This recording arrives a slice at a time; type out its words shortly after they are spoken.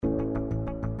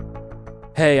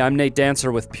Hey, I'm Nate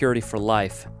Dancer with Purity for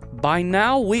Life. By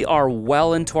now, we are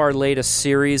well into our latest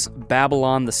series,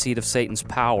 Babylon, the Seat of Satan's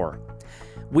Power.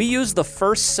 We used the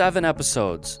first 7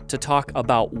 episodes to talk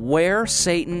about where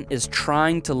Satan is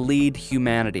trying to lead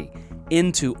humanity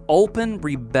into open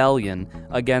rebellion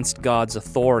against God's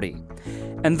authority.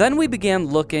 And then we began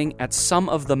looking at some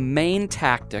of the main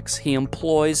tactics he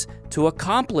employs to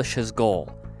accomplish his goal.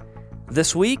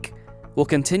 This week, we'll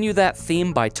continue that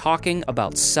theme by talking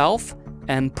about self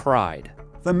and pride.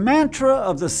 The mantra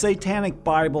of the Satanic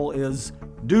Bible is,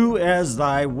 do as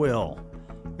thy will.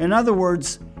 In other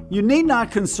words, you need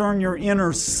not concern your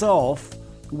inner self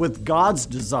with God's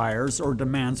desires or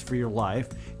demands for your life.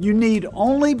 You need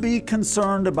only be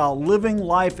concerned about living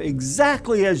life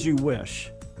exactly as you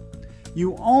wish.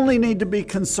 You only need to be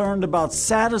concerned about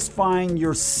satisfying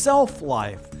your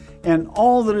self-life and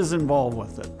all that is involved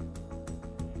with it.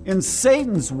 In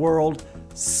Satan's world,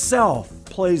 self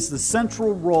plays the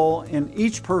central role in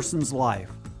each person's life.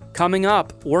 Coming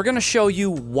up, we're going to show you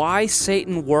why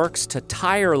Satan works to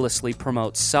tirelessly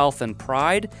promote self and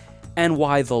pride, and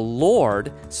why the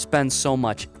Lord spends so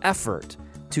much effort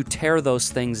to tear those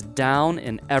things down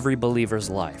in every believer's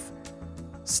life.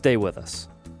 Stay with us.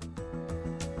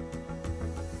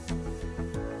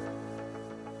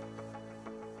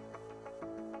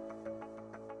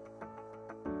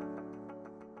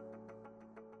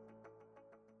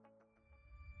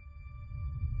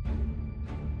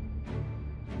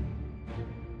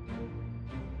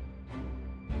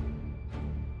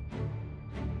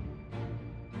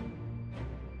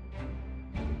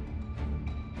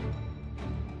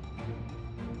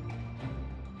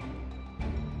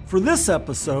 For this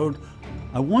episode,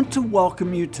 I want to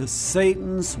welcome you to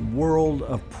Satan's world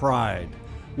of pride,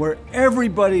 where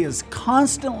everybody is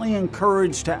constantly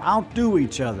encouraged to outdo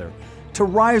each other, to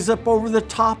rise up over the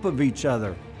top of each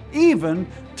other, even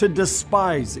to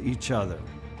despise each other.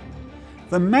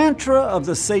 The mantra of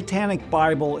the Satanic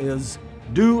Bible is,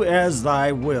 do as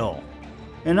thy will.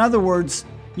 In other words,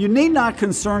 you need not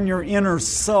concern your inner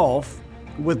self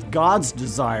with God's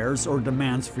desires or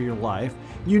demands for your life.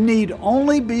 You need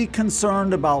only be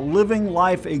concerned about living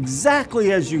life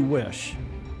exactly as you wish.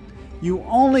 You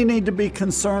only need to be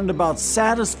concerned about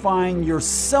satisfying your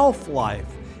self-life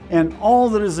and all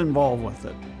that is involved with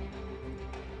it.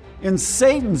 In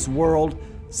Satan's world,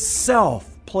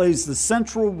 self plays the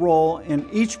central role in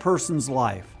each person's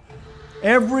life.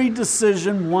 Every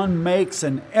decision one makes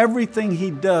and everything he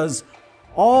does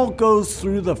all goes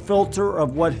through the filter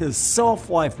of what his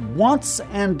self-life wants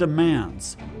and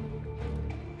demands.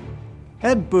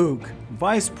 Ed Book,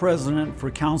 Vice President for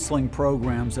Counseling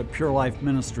Programs at Pure Life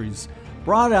Ministries,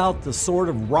 brought out the sort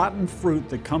of rotten fruit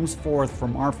that comes forth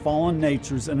from our fallen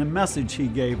natures in a message he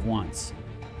gave once.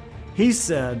 He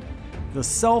said, the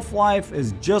self-life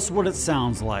is just what it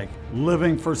sounds like,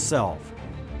 living for self,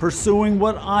 pursuing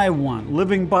what I want,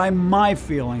 living by my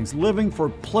feelings, living for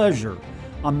pleasure,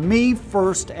 a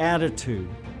me-first attitude.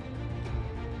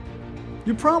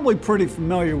 You're probably pretty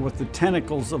familiar with the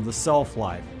tentacles of the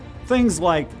self-life. Things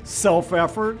like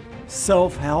self-effort,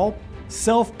 self-help,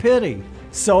 self-pity,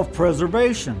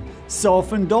 self-preservation,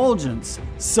 self-indulgence,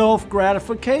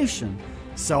 self-gratification,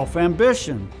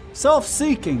 self-ambition,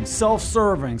 self-seeking,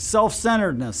 self-serving,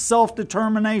 self-centeredness,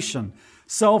 self-determination,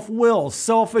 self-will,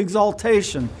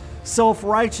 self-exaltation,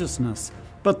 self-righteousness.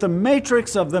 But the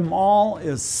matrix of them all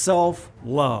is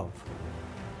self-love.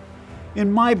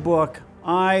 In my book,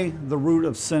 I, The Root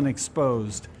of Sin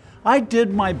Exposed, I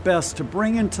did my best to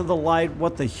bring into the light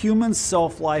what the human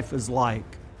self-life is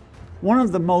like. One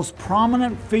of the most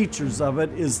prominent features of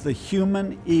it is the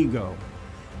human ego.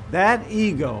 That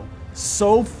ego,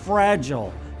 so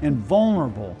fragile and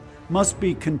vulnerable, must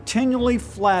be continually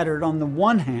flattered on the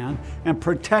one hand and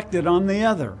protected on the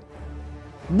other.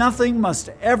 Nothing must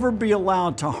ever be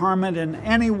allowed to harm it in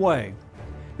any way.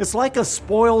 It's like a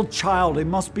spoiled child. He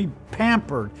must be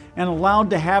pampered and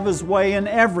allowed to have his way in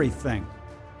everything.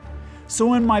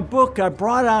 So in my book, I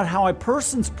brought out how a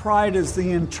person's pride is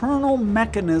the internal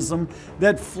mechanism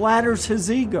that flatters his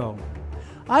ego.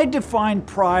 I define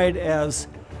pride as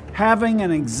having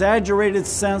an exaggerated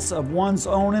sense of one's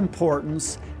own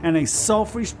importance and a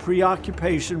selfish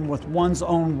preoccupation with one's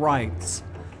own rights.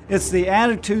 It's the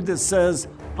attitude that says,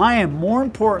 I am more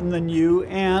important than you,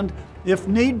 and if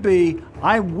need be,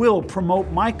 I will promote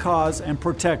my cause and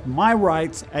protect my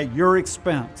rights at your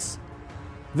expense.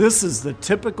 This is the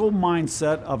typical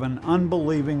mindset of an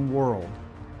unbelieving world.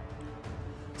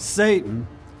 Satan,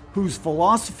 whose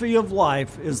philosophy of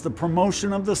life is the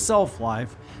promotion of the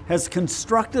self-life, has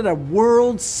constructed a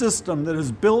world system that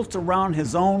is built around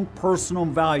his own personal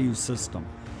value system.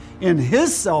 In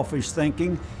his selfish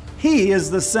thinking, he is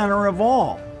the center of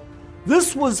all.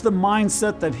 This was the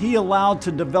mindset that he allowed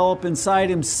to develop inside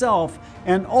himself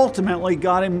and ultimately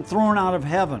got him thrown out of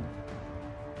heaven.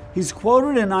 He's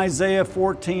quoted in Isaiah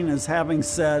 14 as having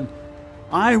said,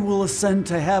 "I will ascend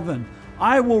to heaven.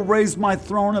 I will raise my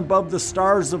throne above the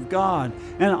stars of God,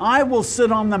 and I will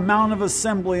sit on the mount of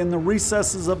assembly in the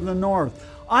recesses of the north.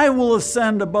 I will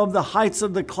ascend above the heights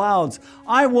of the clouds.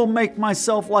 I will make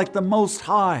myself like the Most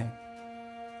High."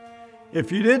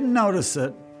 If you didn't notice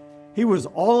it, he was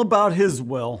all about his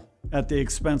will at the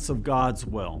expense of God's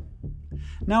will.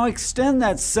 Now extend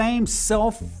that same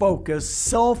self-focused,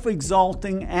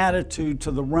 self-exalting attitude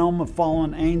to the realm of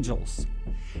fallen angels.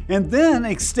 And then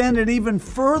extend it even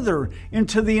further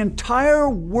into the entire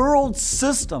world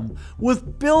system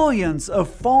with billions of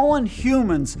fallen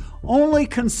humans only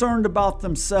concerned about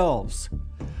themselves.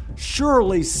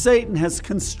 Surely Satan has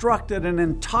constructed an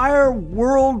entire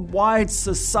worldwide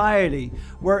society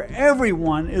where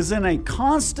everyone is in a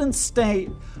constant state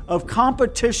of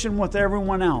competition with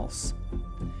everyone else.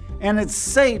 And it's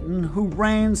Satan who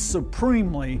reigns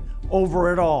supremely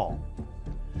over it all.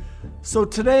 So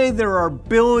today there are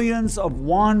billions of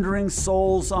wandering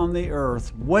souls on the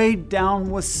earth, weighed down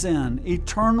with sin,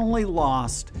 eternally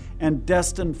lost, and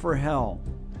destined for hell.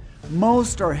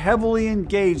 Most are heavily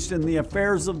engaged in the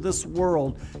affairs of this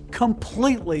world,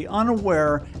 completely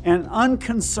unaware and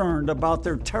unconcerned about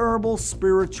their terrible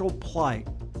spiritual plight.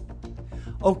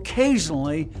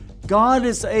 Occasionally, God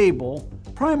is able,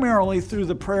 primarily through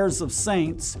the prayers of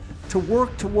saints, to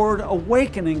work toward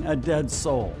awakening a dead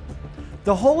soul.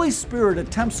 The Holy Spirit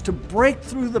attempts to break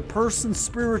through the person's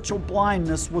spiritual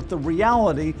blindness with the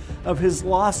reality of his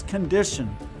lost condition.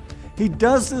 He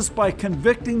does this by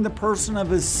convicting the person of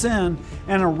his sin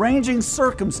and arranging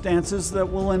circumstances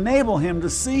that will enable him to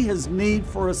see his need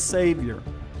for a Savior.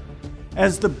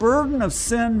 As the burden of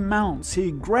sin mounts,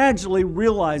 he gradually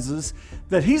realizes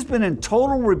that he's been in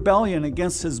total rebellion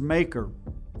against his Maker.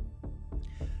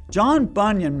 John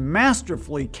Bunyan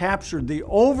masterfully captured the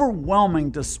overwhelming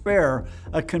despair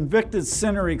a convicted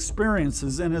sinner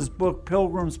experiences in his book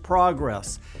Pilgrim's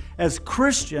Progress, as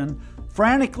Christian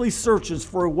frantically searches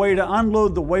for a way to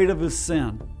unload the weight of his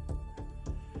sin.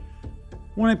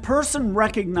 When a person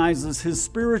recognizes his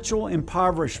spiritual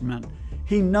impoverishment,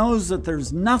 he knows that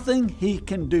there's nothing he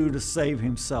can do to save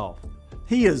himself.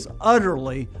 He is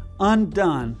utterly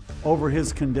undone over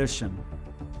his condition.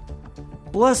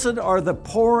 "Blessed are the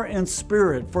poor in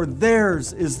spirit, for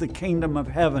theirs is the kingdom of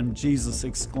heaven," Jesus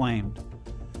exclaimed.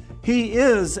 He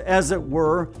is, as it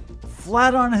were,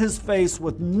 flat on his face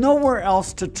with nowhere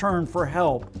else to turn for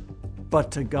help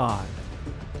but to God.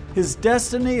 His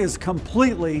destiny is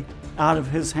completely out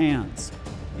of his hands.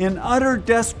 In utter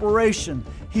desperation,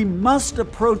 he must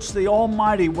approach the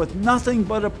Almighty with nothing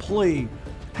but a plea: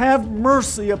 "Have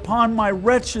mercy upon my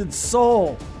wretched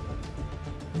soul."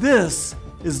 This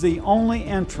is the only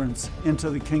entrance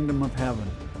into the kingdom of heaven.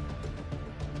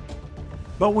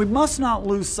 But we must not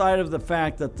lose sight of the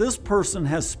fact that this person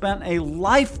has spent a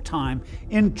lifetime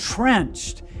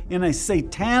entrenched in a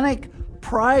satanic,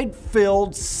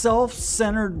 pride-filled,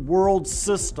 self-centered world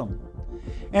system.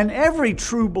 And every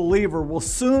true believer will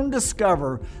soon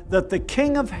discover that the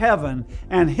King of Heaven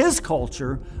and his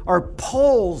culture are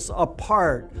poles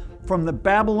apart from the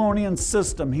Babylonian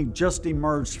system he just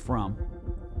emerged from.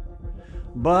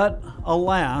 But,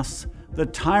 alas, the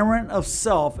tyrant of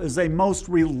self is a most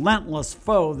relentless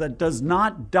foe that does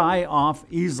not die off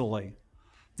easily.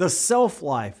 The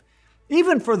self-life,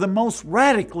 even for the most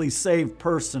radically saved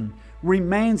person,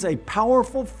 remains a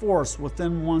powerful force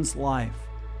within one's life.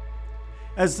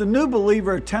 As the new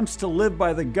believer attempts to live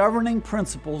by the governing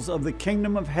principles of the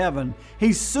kingdom of heaven,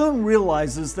 he soon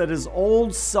realizes that his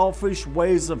old selfish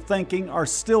ways of thinking are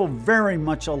still very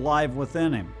much alive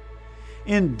within him.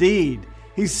 Indeed,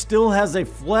 he still has a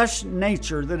flesh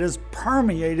nature that is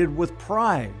permeated with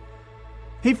pride.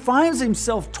 He finds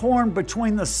himself torn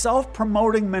between the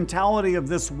self-promoting mentality of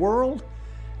this world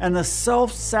and the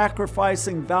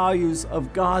self-sacrificing values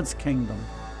of God's kingdom.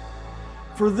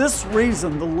 For this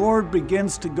reason, the Lord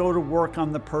begins to go to work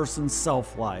on the person's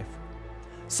self-life.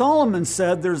 Solomon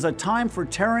said there's a time for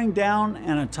tearing down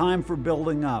and a time for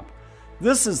building up.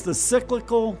 This is the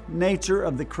cyclical nature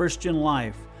of the Christian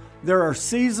life. There are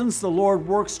seasons the Lord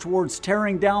works towards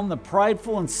tearing down the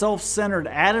prideful and self-centered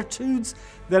attitudes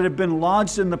that have been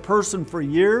lodged in the person for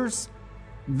years.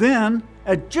 Then,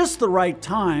 at just the right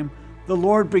time, the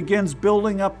Lord begins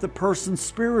building up the person's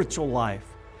spiritual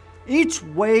life. Each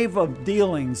wave of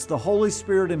dealings the Holy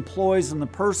Spirit employs in the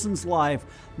person's life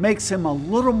makes him a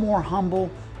little more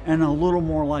humble and a little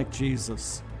more like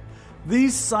Jesus.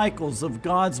 These cycles of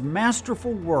God's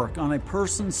masterful work on a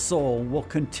person's soul will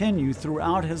continue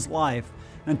throughout his life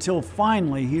until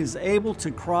finally he is able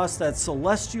to cross that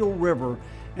celestial river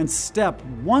and step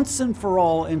once and for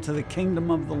all into the kingdom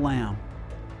of the Lamb.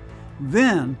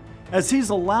 Then, as he's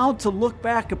allowed to look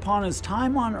back upon his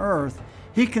time on earth,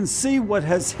 he can see what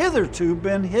has hitherto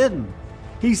been hidden.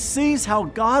 He sees how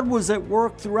God was at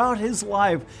work throughout his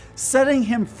life, setting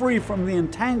him free from the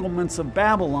entanglements of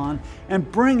Babylon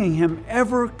and bringing him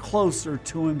ever closer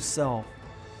to himself.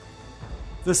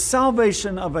 The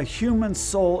salvation of a human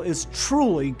soul is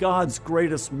truly God's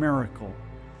greatest miracle.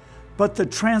 But the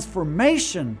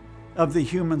transformation of the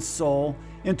human soul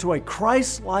into a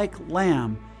Christ-like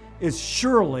lamb is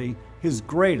surely his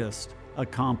greatest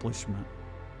accomplishment.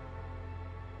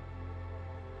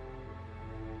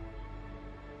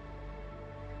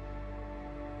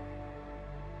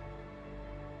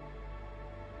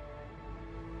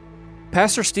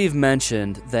 Pastor Steve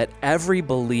mentioned that every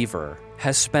believer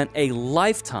has spent a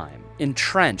lifetime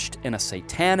entrenched in a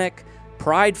satanic,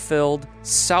 pride-filled,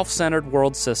 self-centered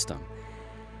world system.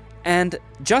 And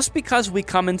just because we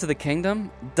come into the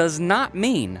kingdom does not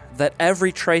mean that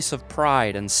every trace of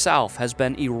pride and self has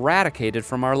been eradicated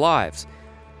from our lives.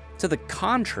 To the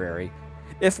contrary,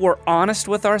 if we're honest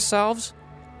with ourselves,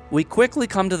 we quickly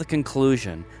come to the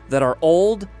conclusion that our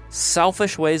old,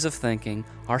 selfish ways of thinking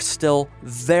are still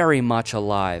very much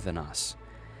alive in us.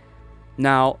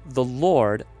 Now, the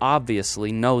Lord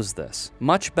obviously knows this,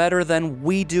 much better than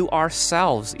we do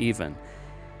ourselves even.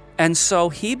 And so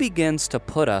he begins to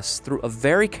put us through a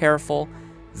very careful,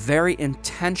 very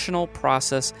intentional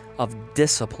process of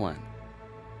discipline.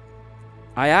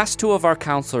 I asked 2 of our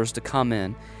counselors to come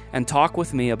in and talk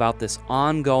with me about this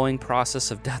ongoing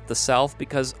process of death to self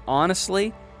because,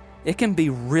 honestly, it can be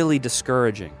really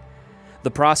discouraging.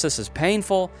 The process is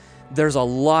painful, there's a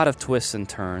lot of twists and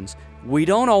turns, we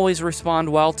don't always respond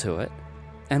well to it,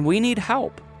 and we need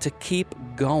help to keep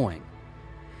going.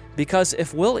 Because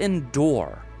if we'll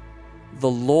endure, the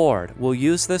Lord will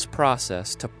use this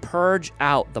process to purge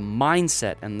out the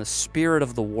mindset and the spirit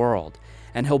of the world,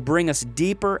 and He'll bring us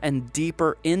deeper and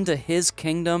deeper into His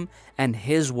kingdom and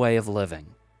His way of living.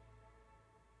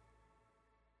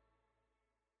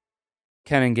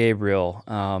 Ken and Gabriel,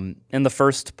 in the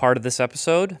first part of this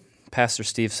episode, Pastor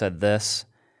Steve said this: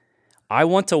 I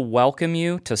want to welcome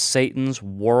you to Satan's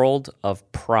world of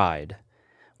pride,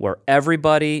 where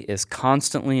everybody is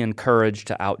constantly encouraged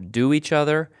to outdo each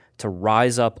other, to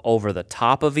rise up over the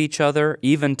top of each other,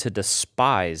 even to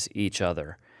despise each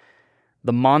other.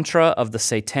 The mantra of the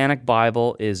Satanic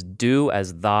Bible is do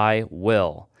as thy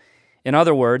will. In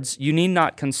other words, you need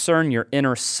not concern your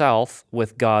inner self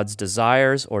with God's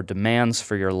desires or demands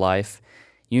for your life.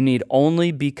 You need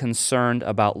only be concerned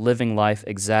about living life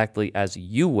exactly as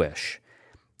you wish.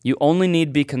 You only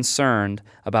need be concerned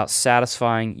about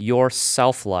satisfying your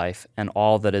self-life and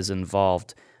all that is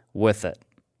involved with it.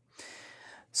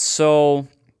 So,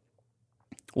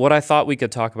 what I thought we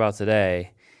could talk about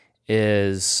today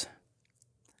is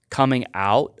coming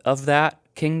out of that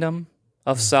kingdom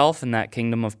of self and that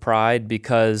kingdom of pride,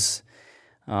 because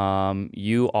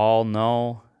you all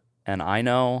know, and I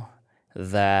know,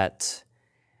 that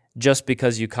just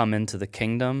because you come into the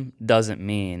kingdom doesn't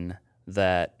mean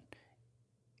that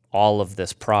all of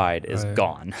this pride is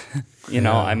gone.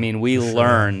 I mean, we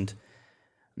learned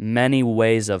many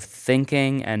ways of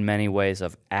thinking and many ways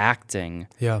of acting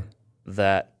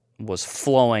that was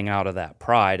flowing out of that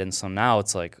pride. And so now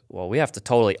it's like, well, we have to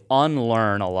totally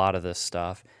unlearn a lot of this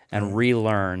stuff and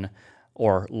relearn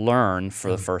or learn for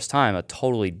the first time a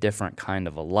totally different kind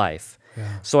of a life.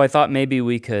 So I thought maybe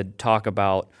we could talk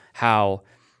about how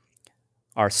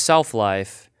our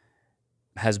self-life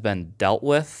has been dealt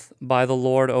with by the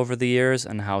Lord over the years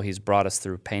and how He's brought us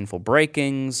through painful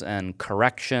breakings and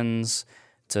corrections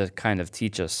to kind of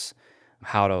teach us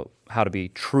how to be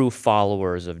true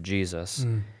followers of Jesus.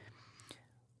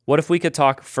 What if we could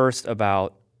talk first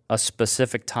about a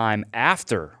specific time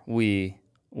after we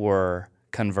were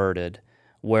converted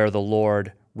where the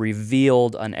Lord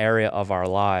revealed an area of our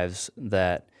lives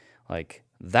that, like,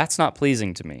 that's not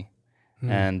pleasing to me,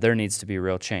 and there needs to be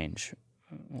real change?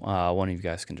 One of you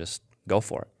guys can just go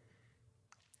for it.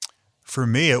 For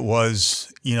me, it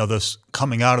was, this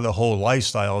coming out of the whole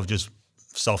lifestyle of just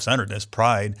self-centeredness,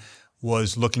 pride,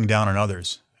 was looking down on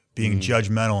others, being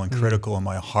judgmental and critical in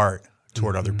my heart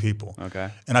toward other people.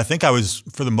 Okay. And I think I was,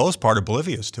 for the most part,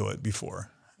 oblivious to it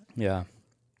before. Yeah.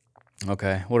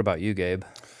 Okay. What about you, Gabe?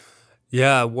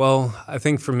 Yeah, well, I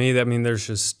think for me, there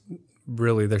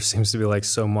seems to be like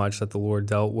so much that the Lord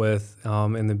dealt with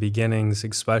in the beginnings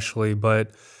especially,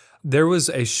 but There was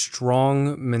a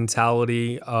strong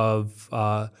mentality of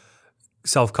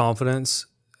self-confidence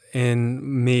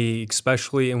in me,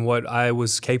 especially in what I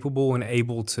was capable and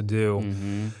able to do.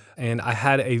 Mm-hmm. And I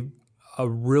had a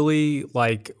really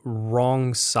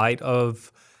wrong sight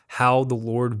of how the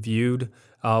Lord viewed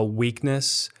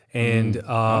weakness. And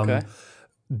Okay.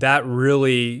 that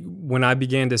really, when I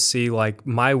began to see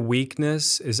my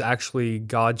weakness is actually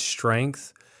God's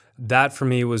strength, that for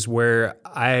me was where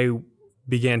I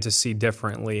began to see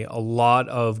differently. A lot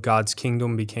of God's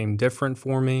kingdom became different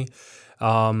for me.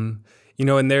 And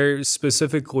there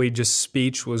specifically just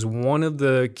speech was one of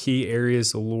the key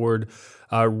areas the Lord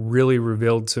really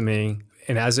revealed to me.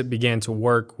 And as it began to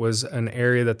work was an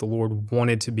area that the Lord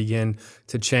wanted to begin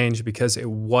to change because it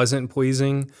wasn't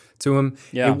pleasing to him.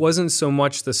 Yeah. It wasn't so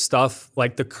much the stuff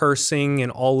like the cursing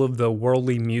and all of the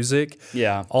worldly music.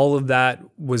 Yeah. All of that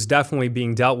was definitely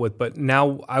being dealt with. But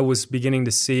now I was beginning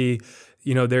to see,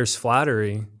 there's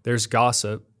flattery, there's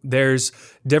gossip, there's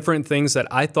different things that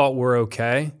I thought were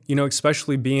okay,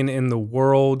 especially being in the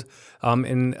world,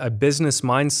 in a business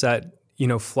mindset.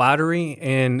 Flattery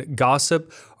and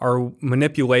gossip are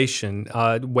manipulation,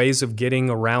 ways of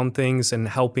getting around things and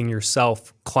helping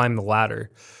yourself climb the ladder.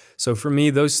 So for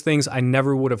me, those things, I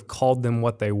never would have called them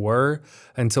what they were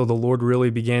until the Lord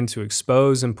really began to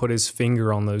expose and put his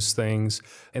finger on those things.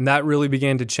 And that really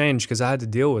began to change because I had to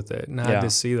deal with it and I had to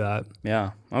see that.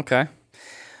 Yeah. Okay.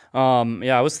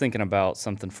 I was thinking about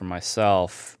something for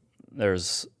myself.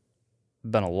 There's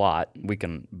been a lot. We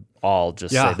can all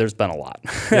just say there's been a lot.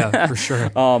 Yeah, for sure.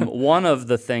 One of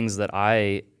the things that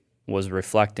I was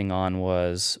reflecting on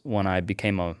was when I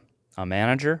became a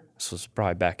manager. This was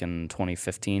probably back in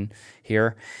 2015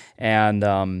 here. And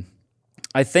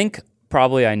I think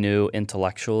probably I knew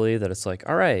intellectually that it's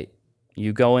all right,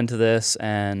 you go into this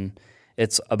and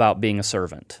it's about being a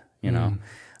servant,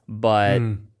 But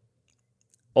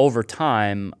over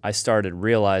time, I started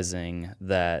realizing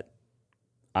that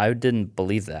I didn't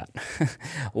believe that.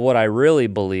 What I really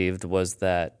believed was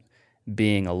that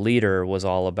being a leader was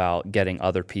all about getting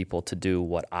other people to do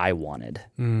what I wanted.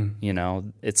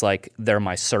 It's like they're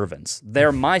my servants.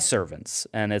 They're my servants,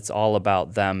 and it's all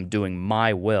about them doing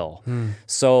my will.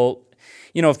 So,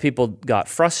 if people got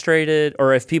frustrated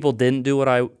or if people didn't do what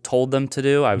I told them to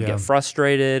do, I would get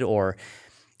frustrated, or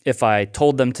if I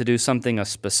told them to do something a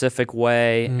specific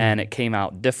way and it came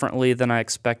out differently than I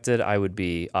expected, I would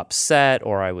be upset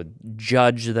or I would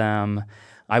judge them.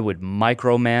 I would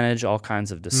micromanage all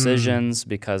kinds of decisions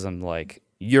because I'm like,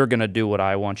 you're going to do what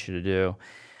I want you to do.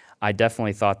 I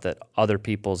definitely thought that other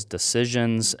people's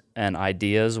decisions and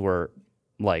ideas were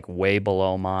way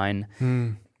below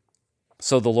mine.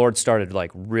 So the Lord started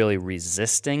really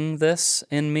resisting this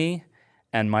in me.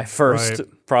 And my first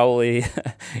probably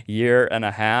year and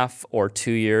a half or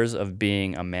 2 years of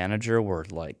being a manager were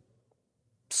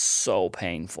so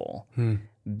painful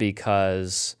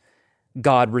because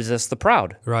God resists the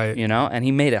proud, and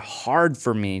he made it hard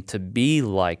for me to be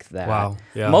like that. Wow.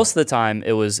 Yeah. Most of the time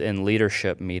it was in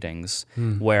leadership meetings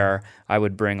where I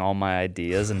would bring all my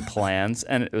ideas and plans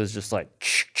and it was just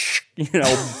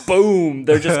boom,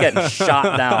 they're just getting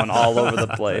shot down all over the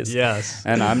place. Yes.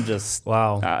 And I'm just,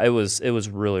 it was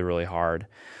really, really hard.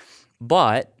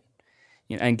 But,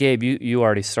 and Gabe, you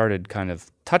already started kind of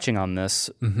touching on this,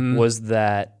 was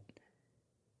that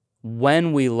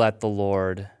when we let the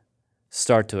Lord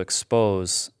start to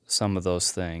expose some of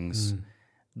those things,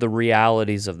 the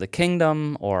realities of the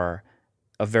kingdom or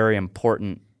a very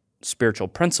important spiritual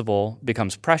principle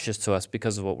becomes precious to us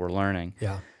because of what we're learning.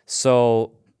 Yeah.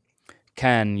 So,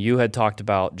 Ken, you had talked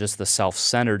about just the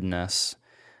self-centeredness.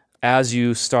 As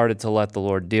you started to let the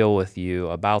Lord deal with you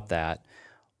about that,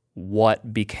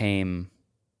 what became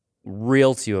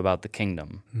real to you about the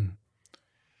kingdom?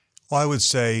 Well, I would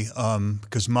say,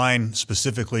 because mine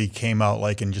specifically came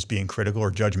out in just being critical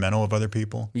or judgmental of other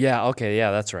people. Yeah, okay,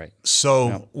 yeah, that's right.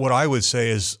 So what I would say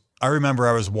is, I remember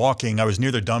I was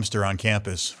near the dumpster on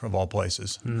campus, of all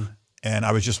places, and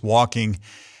I was just walking,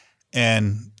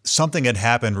 and something had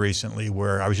happened recently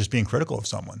where I was just being critical of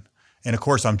someone. And of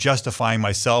course, I'm justifying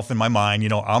myself in my mind,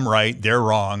 I'm right, they're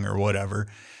wrong, or whatever.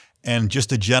 And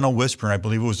just a gentle whisper, and I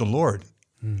believe it was the Lord,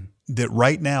 that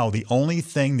right now, the only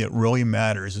thing that really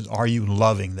matters is, are you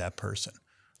loving that person?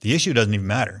 The issue doesn't even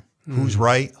matter. Who's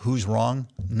right, who's wrong,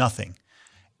 nothing.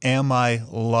 Am I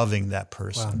loving that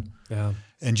person? Wow. Yeah.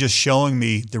 And just showing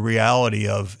me the reality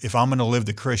of, if I'm going to live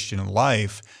the Christian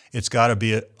life, it's got to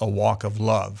be a walk of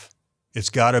love. It's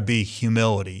got to be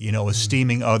humility,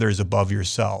 esteeming others above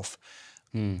yourself.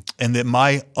 And that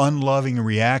my unloving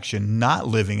reaction, not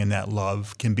living in that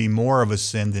love, can be more of a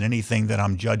sin than anything that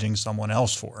I'm judging someone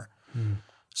else for.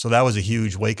 So that was a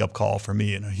huge wake-up call for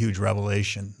me and a huge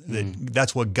revelation.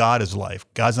 That's what God is like.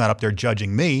 God's not up there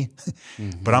judging me,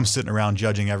 but I'm sitting around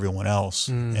judging everyone else.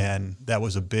 And that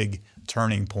was a big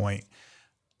turning point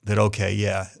that, okay,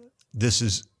 yeah, this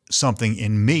is something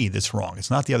in me that's wrong. It's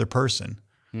not the other person.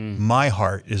 My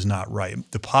heart is not right.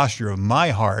 The posture of my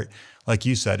heart, like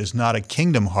you said, is not a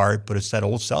kingdom heart, but it's that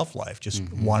old self-life, just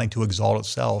wanting to exalt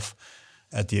itself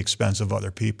at the expense of other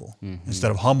people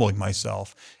instead of humbling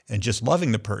myself and just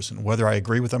loving the person, whether I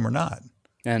agree with them or not.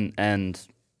 And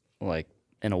like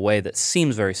in a way that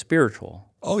seems very spiritual.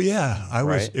 Oh yeah, I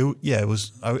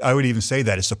would even say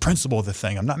that it's the principle of the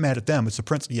thing. I'm not mad at them. It's the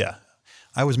principle. Yeah,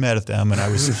 I was mad at them, and I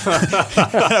was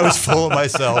I was full of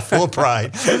myself, full of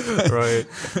pride. Right.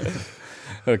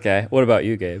 Okay. What about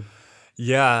you, Gabe?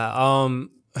 Yeah.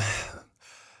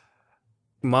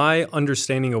 My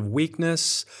understanding of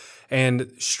weakness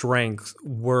and strength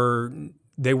were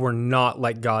not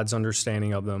like God's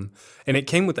understanding of them. And it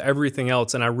came with everything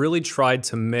else. And I really tried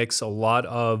to mix a lot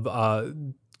of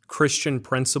Christian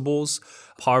principles,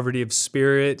 poverty of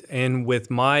spirit, and with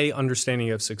my understanding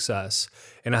of success.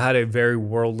 And I had a very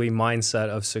worldly mindset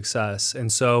of success.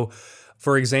 And so,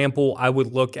 for example, I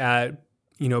would look at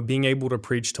being able to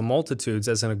preach to multitudes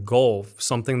as a goal,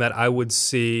 something that I would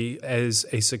see as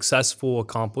a successful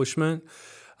accomplishment.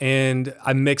 And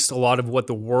I mixed a lot of what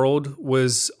the world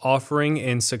was offering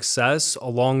in success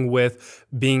along with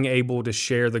being able to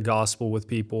share the gospel with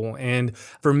people. And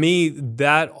for me,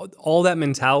 all that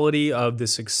mentality of the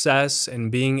success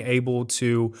and being able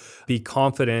to be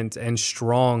confident and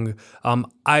strong,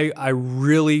 I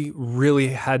really, really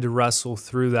had to wrestle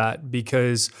through that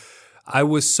because I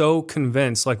was so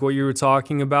convinced, like what you were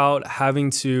talking about,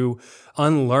 having to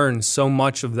unlearn so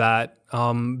much of that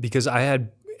because I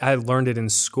had learned it in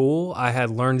school. I had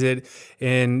learned it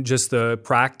in just the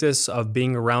practice of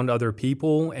being around other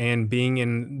people and being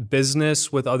in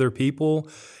business with other people.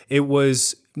 It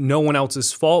was no one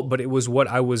else's fault, but it was what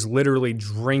I was literally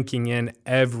drinking in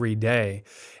every day.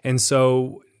 And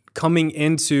so coming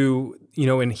into,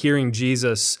 and hearing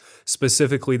Jesus,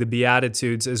 specifically the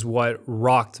Beatitudes, is what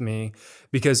rocked me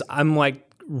because I'm like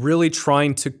really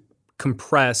trying to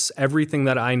compress everything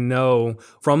that I know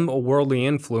from a worldly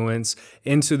influence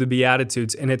into the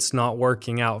Beatitudes, and it's not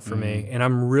working out for me. And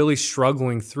I'm really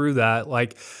struggling through that.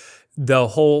 Like the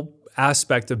whole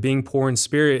aspect of being poor in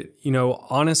spirit,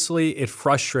 honestly, it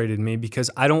frustrated me because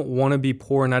I don't want to be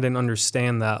poor and I didn't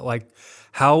understand that. Like,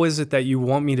 how is it that you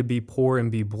want me to be poor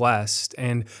and be blessed?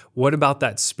 And what about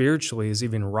that spiritually is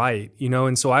even right?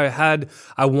 And so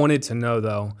I wanted to know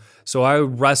though. So I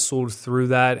wrestled through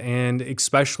that, and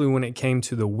especially when it came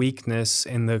to the weakness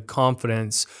and the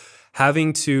confidence,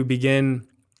 having to begin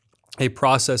a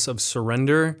process of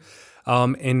surrender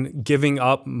and giving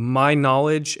up my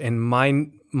knowledge and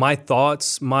my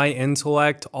thoughts, my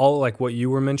intellect, all like what you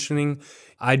were mentioning.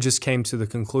 I just came to the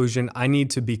conclusion I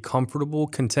need to be comfortable,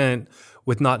 content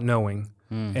with not knowing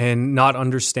and not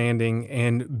understanding.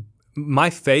 And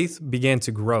my faith began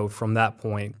to grow from that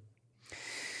point.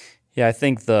 Yeah, I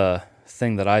think the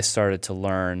thing that I started to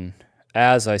learn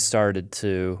as I started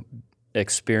to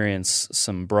experience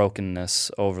some brokenness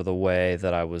over the way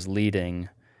that I was leading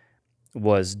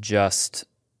was just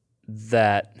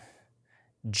that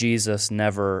Jesus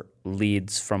never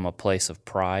leads from a place of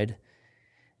pride.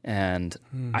 And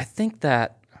I think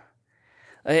that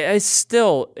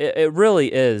it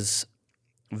really is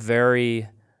very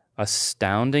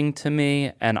astounding to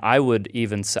me. And I would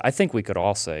even say, I think we could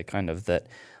all say kind of that,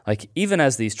 like, even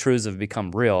as these truths have become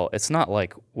real, it's not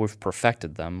like we've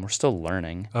perfected them. We're still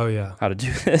learning how to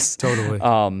do this. Totally.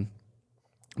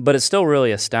 But it still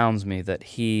really astounds me that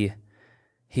he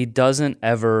doesn't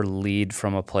ever lead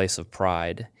from a place of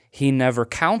pride. He never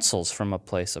counsels from a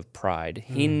place of pride.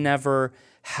 He never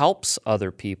helps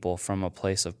other people from a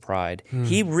place of pride.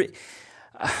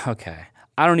 Okay,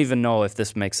 I don't even know if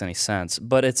this makes any sense,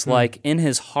 but it's like in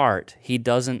his heart, he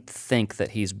doesn't think that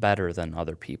he's better than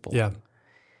other people. Yeah.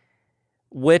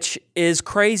 Which is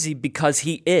crazy because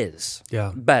he is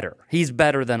better. He's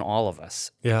better than all of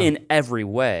us in every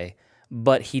way,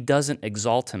 but he doesn't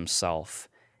exalt himself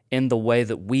in the way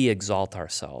that we exalt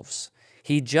ourselves.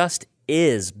 He just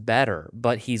is better,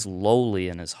 but he's lowly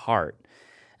in his heart.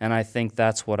 And I think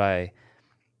that's what I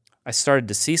started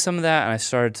to see some of that, and I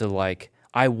started to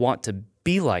I want to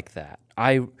be like that.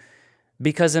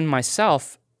 Because in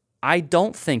myself, I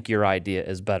don't think your idea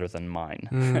is better than mine.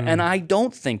 And I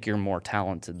don't think you're more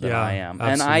talented than I am.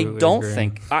 And I don't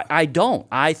think,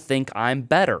 I think I'm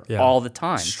better all the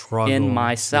time in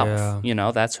myself.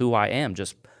 That's who I am,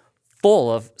 just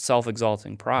full of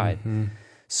self-exalting pride.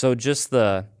 So just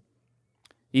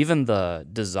even the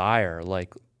desire,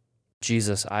 like,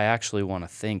 Jesus,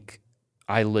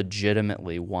 I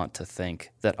legitimately want to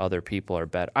think that other people are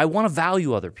better. I want to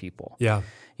value other people. Yeah.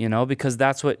 Because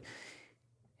that's what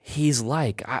he's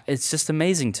like. It's just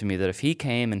amazing to me that if he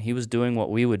came and he was doing what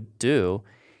we would do,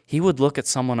 he would look at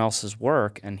someone else's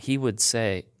work and he would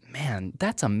say, man,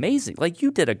 that's amazing. Like, you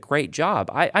did a great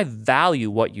job. I value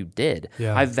what you did.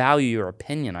 Yeah. I value your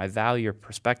opinion. I value your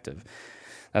perspective.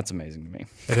 That's amazing to me.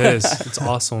 It is. It's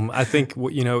awesome. I think,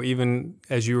 even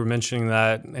as you were mentioning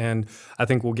that, and I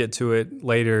think we'll get to it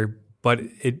later, but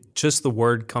just the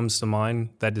word comes to mind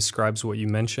that describes what you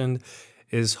mentioned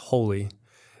is holy.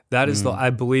 That is I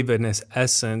believe in its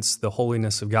essence, the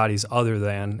holiness of God. He's other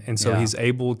than. And so he's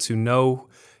able to know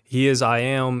he is I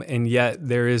am, and yet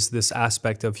there is this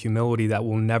aspect of humility that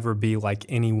will never be like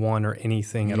anyone or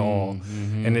anything at all.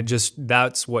 Mm-hmm. And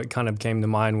that's what kind of came to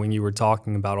mind when you were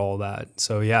talking about all that.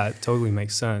 So yeah, it totally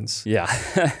makes sense. Yeah,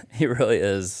 he really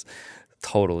is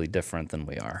totally different than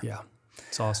we are. Yeah,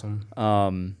 it's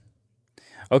awesome.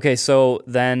 Okay, so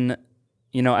then,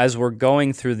 as we're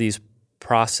going through these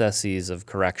processes of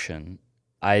correction,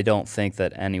 I don't think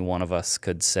that any one of us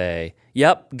could say,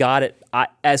 yep, got it.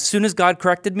 As soon as God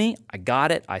corrected me, I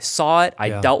got it. I saw it. I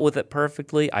dealt with it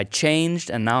perfectly. I changed,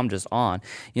 and now I'm just on.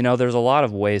 There's a lot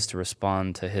of ways to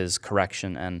respond to his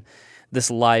correction, and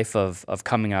this life of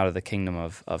coming out of the kingdom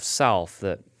of self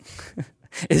that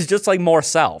is just like more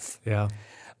self. Yeah.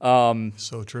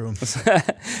 So true.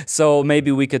 So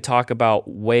maybe we could talk about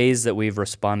ways that we've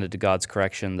responded to God's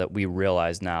correction that we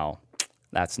realize now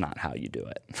that's not how you do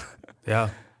it. Yeah.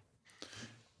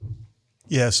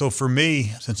 Yeah, so for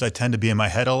me, since I tend to be in my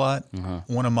head a lot,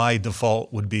 one of my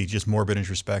default would be just morbid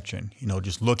introspection,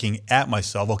 just looking at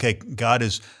myself. Okay, God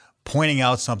is pointing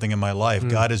out something in my life.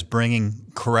 God is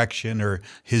bringing correction or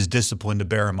his discipline to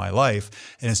bear in my life.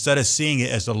 And instead of seeing it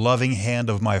as the loving hand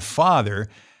of my Father,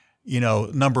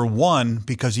 number one,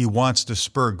 because he wants to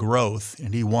spur growth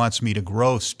and he wants me to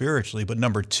grow spiritually. But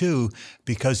number two,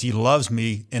 because he loves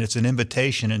me and it's an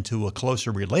invitation into a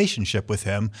closer relationship with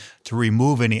him to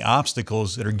remove any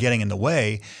obstacles that are getting in the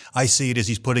way. I see it as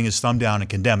he's putting his thumb down and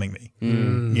condemning me,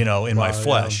 in my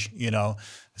flesh,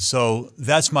 So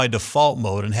that's my default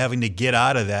mode, and having to get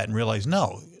out of that and realize,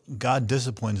 no, God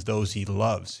disciplines those he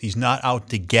loves. He's not out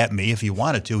to get me. If he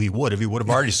wanted to, he would. If he would have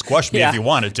already squashed me if he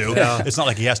wanted to. Yeah. It's not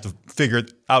like he has to figure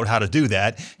out how to do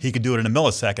that. He could do it in a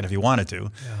millisecond if he wanted to.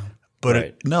 Yeah.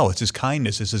 But it's his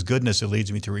kindness, it's his goodness that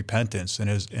leads me to repentance. And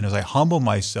as I humble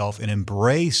myself and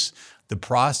embrace the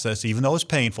process, even though it's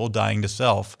painful, dying to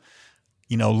self,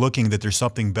 looking that there's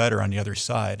something better on the other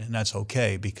side. And that's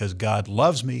okay because God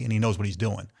loves me and he knows what he's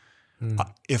doing.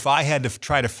 If I had to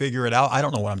try to figure it out, I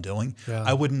don't know what I'm doing. Yeah.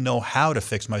 I wouldn't know how to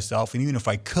fix myself. And even if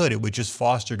I could, it would just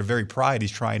foster the very pride he's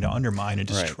trying to undermine and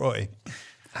destroy. Right.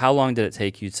 How long did it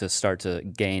take you to start to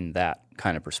gain that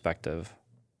kind of perspective?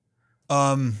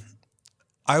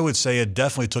 I would say it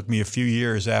definitely took me a few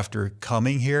years after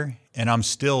coming here, and I'm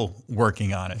still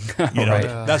working on it.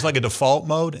 That's like a default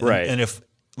mode. And if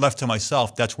left to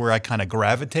myself, that's where I kind of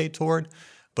gravitate toward.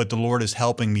 But the Lord is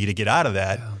helping me to get out of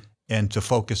that. Yeah. And to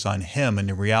focus on him and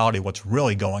the reality of what's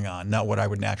really going on, not what I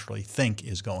would naturally think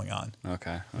is going on.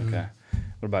 Okay. What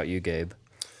about you, Gabe?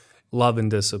 Love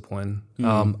and discipline.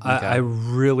 I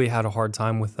really had a hard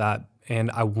time with that,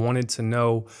 and I wanted to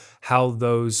know how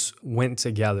those went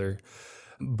together.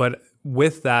 But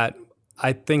with that,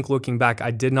 I think looking back,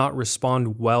 I did not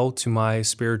respond well to my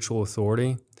spiritual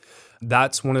authority.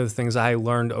 That's one of the things I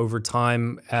learned over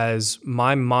time as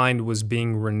my mind was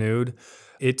being renewed.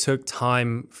 It took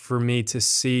time for me to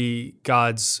see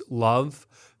God's love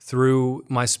through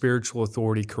my spiritual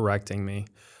authority correcting me.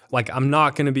 Like, I'm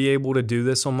not going to be able to do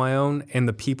this on my own, and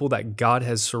the people that God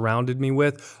has surrounded me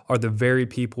with are the very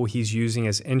people he's using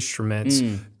as instruments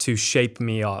to shape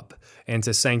me up and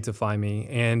to sanctify me.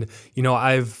 And,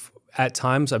 at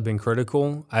times I've been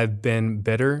critical, I've been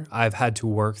bitter, I've had to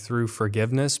work through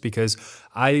forgiveness because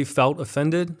I felt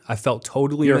offended, I felt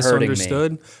totally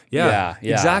misunderstood. Yeah,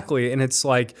 exactly. And it's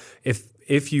like,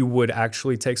 if you would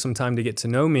actually take some time to get to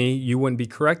know me, you wouldn't be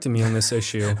correcting me on this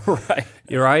issue. Right.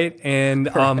 You're right. And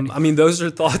those are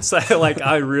thoughts that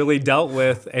I really dealt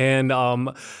with. And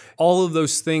all of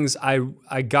those things,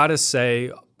 I gotta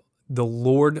say, the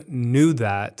Lord knew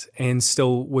that and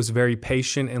still was very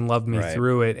patient and loved me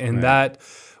through it. And that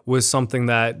was something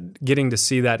that getting to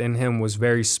see that in him was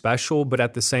very special. But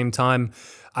at the same time,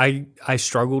 I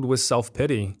struggled with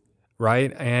self-pity,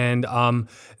 right? And,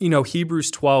 Hebrews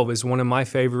 12 is one of my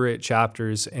favorite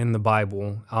chapters in the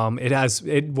Bible.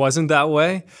 It wasn't that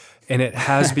way. And it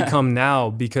has become now,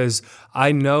 because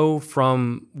I know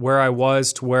from where I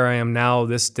was to where I am now,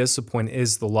 this discipline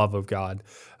is the love of God.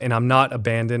 And I'm not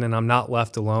abandoned, and I'm not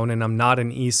left alone, and I'm not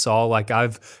an Esau. Like,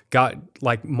 I've got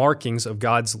like markings of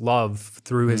God's love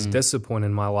through his discipline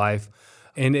in my life.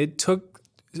 And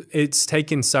it's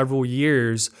taken several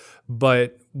years,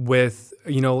 but with,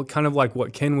 kind of like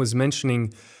what Ken was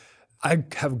mentioning, I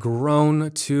have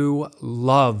grown to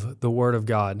love the Word of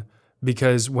God,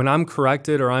 because when I'm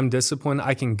corrected or I'm disciplined,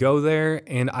 I can go there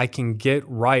and I can get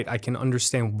right. I can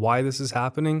understand why this is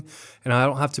happening, and I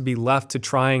don't have to be left to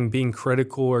trying being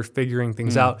critical or figuring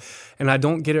things out. And I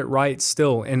don't get it right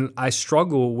still. And I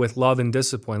struggle with love and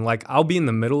discipline. Like, I'll be in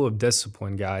the middle of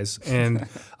discipline, guys. And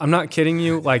I'm not kidding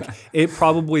you. Like, it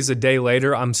probably is a day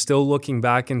later, I'm still looking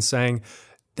back and saying,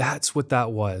 that's what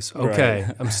that was. Okay,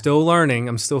 right. I'm still learning.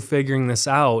 I'm still figuring this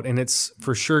out. And it's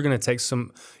for sure going to take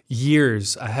some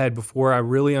years ahead before I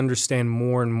really understand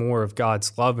more and more of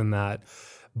God's love in that.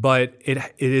 But it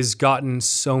has gotten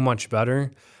so much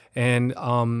better. And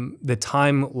the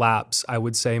time lapse, I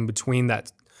would say, in between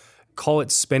that, call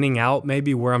it spinning out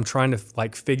maybe, where I'm trying to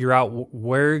like figure out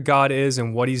where God is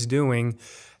and what he's doing,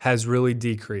 has really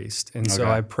decreased. And so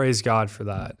I praise God for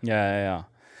that. Yeah.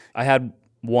 I had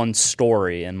one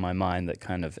story in my mind that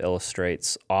kind of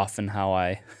illustrates often how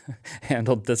I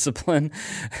handled discipline.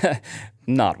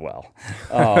 Not well.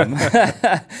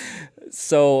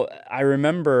 So I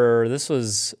remember this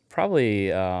was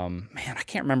probably, I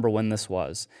can't remember when this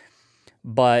was,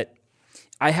 but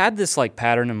I had this like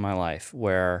pattern in my life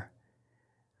where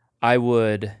I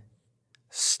would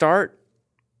start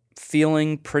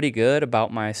feeling pretty good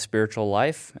about my spiritual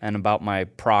life and about my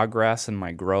progress and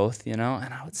my growth, and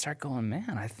I would start going,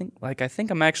 man, I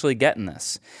think I'm actually getting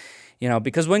this,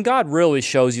 because when God really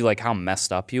shows you like how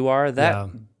messed up you are, that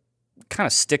kind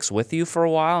of sticks with you for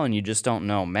a while, and you just don't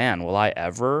know, man, will I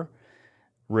ever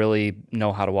really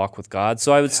know how to walk with God?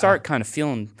 So I would start kind of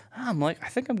feeling, I'm like, I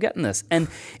think I'm getting this. And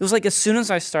it was like, as soon as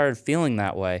I started feeling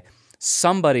that way,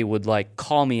 somebody would like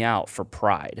call me out for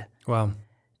pride. Wow.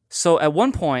 So at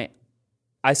one point,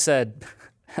 I said,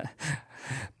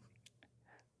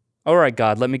 all right,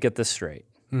 God, let me get this straight.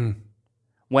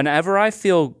 Whenever I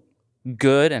feel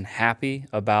good and happy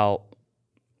about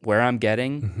where I'm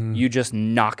getting, you just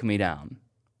knock me down.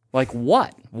 Like,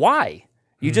 what? Why?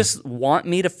 You just want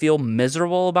me to feel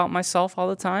miserable about myself all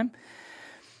the time?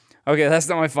 Okay, that's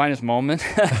not my finest moment.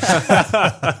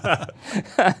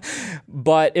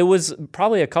 But it was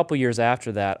probably a couple years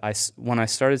after that, when I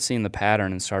started seeing the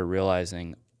pattern and started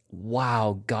realizing,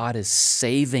 wow, God is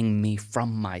saving me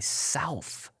from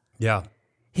myself. Yeah.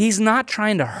 He's not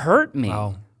trying to hurt me.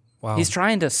 Wow. He's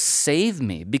trying to save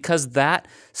me, because that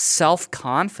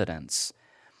self-confidence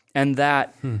and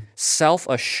that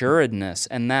self-assuredness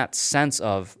and that sense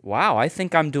of, wow, I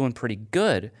think I'm doing pretty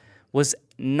good, was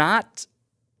not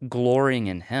glorying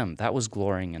in him. That was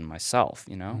glorying in myself,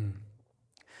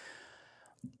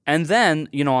 And then,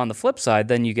 on the flip side,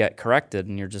 then you get corrected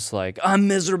and you're just like, I'm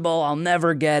miserable, I'll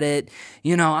never get it.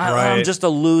 I'm just a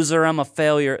loser, I'm a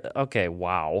failure. Okay,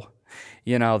 wow.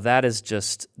 That's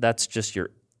just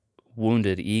your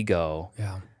wounded ego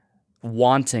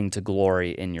wanting to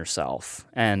glory in yourself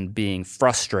and being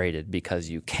frustrated because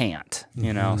you can't,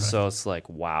 So it's like,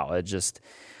 wow,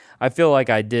 I feel like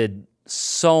I did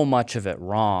so much of it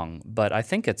wrong, but I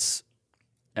think it's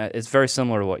very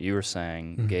similar to what you were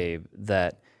saying, Gabe,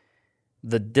 that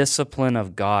the discipline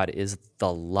of God is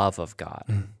the love of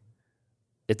God.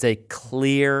 It's a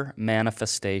clear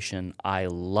manifestation. I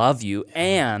love you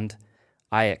and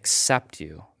I accept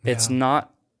you. It's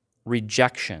not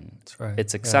rejection. That's right.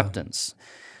 It's acceptance.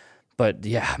 But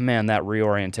man, that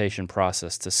reorientation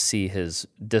process to see his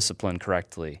discipline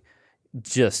correctly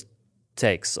just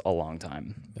takes a long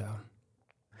time. Yeah.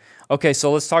 Okay,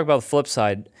 so let's talk about the flip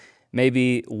side.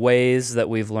 Maybe ways that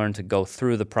we've learned to go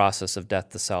through the process of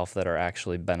death to self that are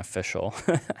actually beneficial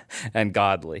and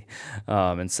godly,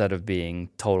 instead of being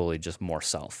totally just more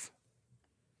self.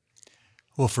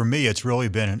 Well, for me, it's really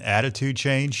been an attitude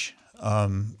change.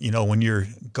 When you're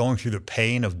going through the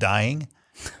pain of dying,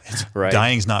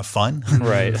 dying's not fun.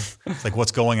 Right. It's like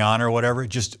what's going on or whatever.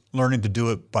 Just learning to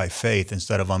do it by faith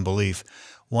instead of unbelief.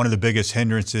 One of the biggest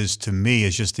hindrances to me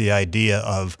is just the idea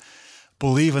of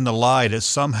believing the lie that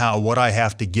somehow what I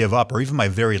have to give up, or even my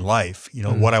very life,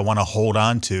 what I want to hold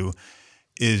on to,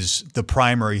 is the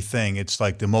primary thing. It's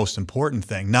like the most important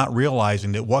thing, not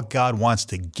realizing that what God wants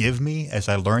to give me as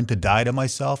I learn to die to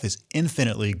myself is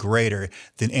infinitely greater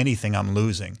than anything I'm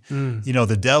losing.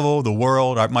 The devil, the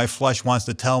world, my flesh wants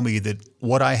to tell me that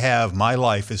what I have, my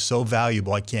life, is so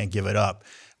valuable I can't give it up.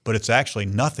 But it's actually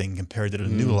nothing compared to the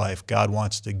new life God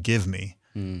wants to give me.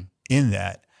 in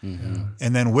that.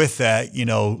 And then with that,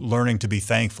 learning to be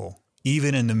thankful,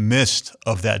 even in the midst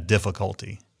of that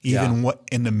difficulty, even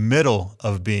in the middle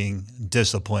of being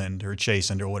disciplined or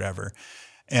chastened or whatever.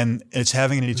 And it's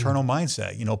having an eternal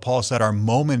mindset. Paul said our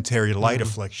momentary light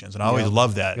afflictions, and I always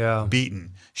love that. Yeah.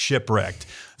 Beaten, shipwrecked,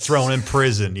 thrown in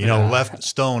prison, left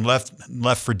stoned,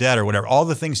 left for dead or whatever. All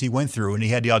the things he went through, and he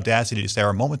had the audacity to say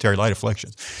our momentary light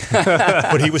afflictions.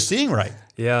 But he was seeing right.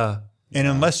 Yeah. And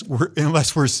unless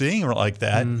we're seeing it like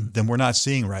that, then we're not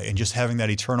seeing right. And just having that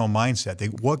eternal mindset,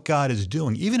 that what God is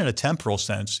doing, even in a temporal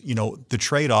sense, the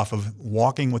trade-off of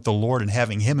walking with the Lord and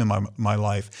having Him in my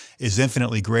life is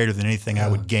infinitely greater than anything I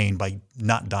would gain by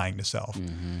not dying to self.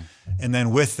 And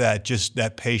then with that, just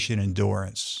that patient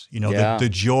endurance. The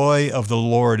joy of the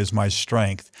Lord is my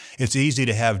strength. It's easy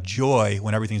to have joy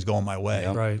when everything's going my way.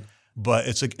 Right. But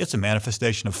it's a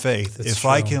manifestation of faith. That's if true.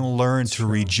 I can learn to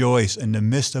rejoice in the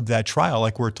midst of that trial,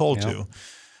 like we're told to,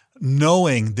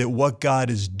 knowing that what God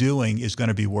is doing is going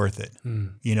to be worth it.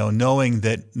 Knowing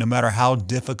that no matter how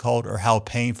difficult or how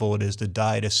painful it is to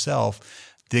die to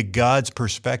self, that God's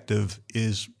perspective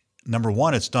is, number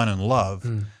one, it's done in love.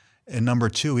 And number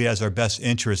two, He has our best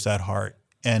interests at heart.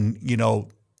 And,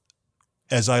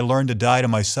 as I learn to die to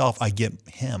myself, I get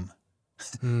Him.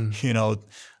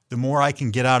 The more I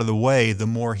can get out of the way, the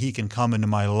more He can come into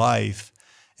my life,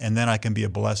 and then I can be a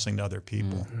blessing to other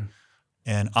people.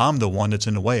 And I'm the one that's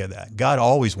in the way of that. God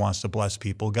always wants to bless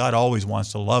people. God always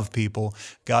wants to love people.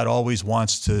 God always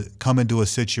wants to come into a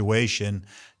situation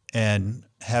and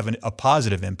have a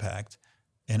positive impact.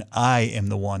 And I am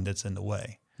the one that's in the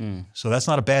way. So that's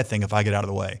not a bad thing if I get out of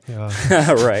the way.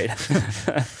 Yeah. Right.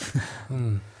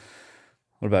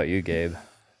 What about you, Gabe?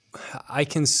 I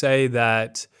can say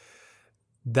that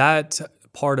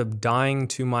part of dying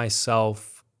to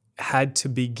myself had to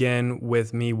begin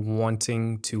with me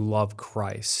wanting to love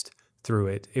Christ through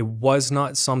it. It was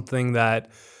not something that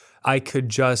I could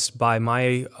just by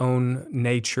my own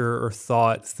nature or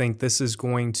thought think this is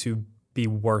going to be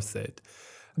worth it.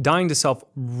 Dying to self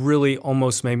really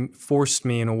almost forced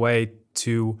me in a way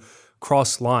to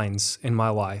cross lines in my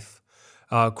life,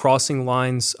 crossing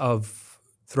lines of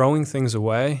throwing things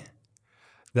away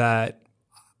that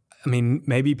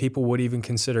maybe people would even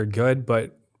consider good,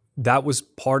 but that was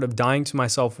part of dying to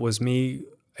myself, was me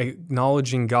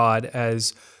acknowledging God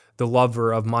as the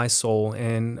lover of my soul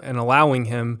and allowing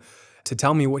Him to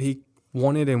tell me what He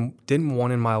wanted and didn't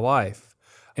want in my life.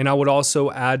 And I would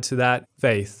also add to that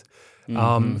faith.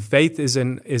 Faith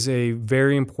is a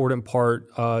very important part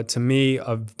to me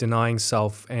of denying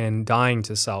self and dying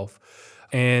to self.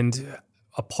 And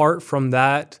apart from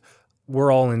that,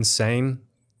 we're all insane,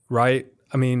 right?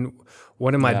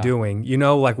 What am I doing?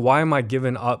 Why am I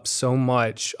giving up so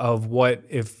much of what,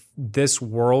 if this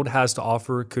world has to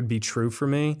offer, could be true for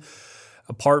me?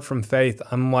 Apart from faith,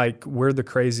 I'm like, we're the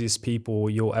craziest people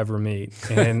you'll ever meet,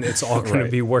 and it's all going to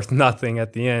be worth nothing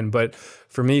at the end. But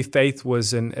for me, faith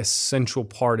was an essential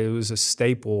part. It was a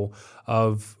staple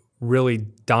of really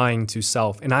dying to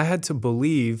self. And I had to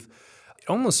believe. It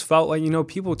almost felt like,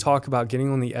 people talk about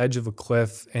getting on the edge of a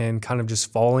cliff and kind of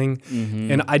just falling.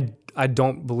 And I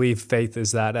don't believe faith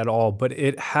is that at all, but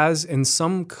it has, in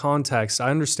some context, I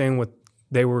understand what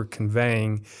they were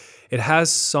conveying. It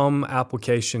has some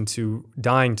application to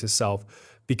dying to self,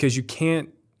 because you can't,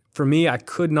 for me, I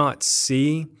could not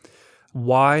see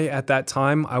why at that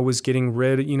time I was getting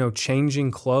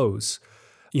changing clothes.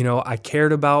 I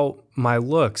cared about my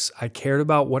looks. I cared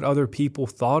about what other people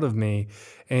thought of me.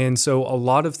 And so a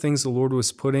lot of things the Lord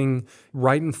was putting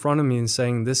right in front of me and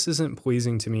saying, this isn't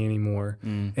pleasing to me anymore.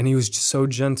 And He was just so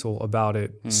gentle about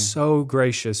it, so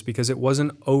gracious, because it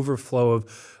wasn't overflow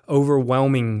of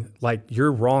overwhelming, like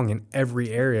you're wrong in every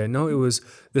area. No, it was,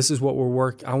 this is what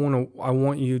I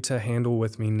want you to handle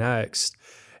with me next.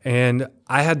 And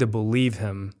I had to believe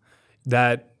Him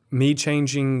that me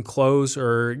changing clothes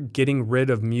or getting rid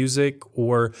of music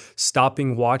or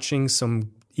stopping watching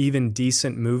some even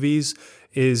decent movies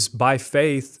is by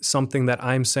faith something that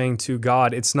I'm saying to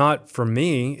God. It's not for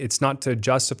me. It's not to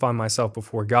justify myself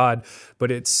before God, but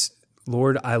it's,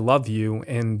 Lord, I love you,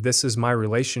 and this is my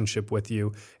relationship with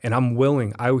you, and I'm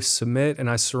willing. I submit and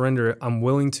I surrender. I'm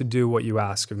willing to do what you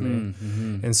ask of me.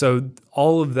 And so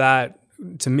all of that,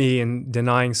 to me, in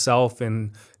denying self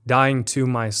and dying to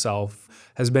myself,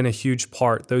 has been a huge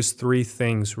part. Those three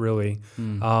things, really,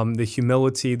 the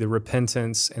humility, the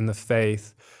repentance, and the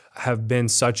faith, have been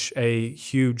such a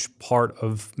huge part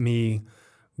of me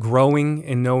growing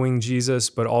and knowing Jesus,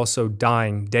 but also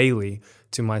dying daily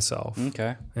to myself.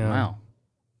 Okay. Yeah. Wow.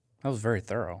 That was very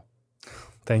thorough.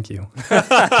 Thank you.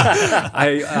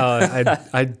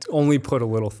 I only put a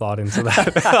little thought into that.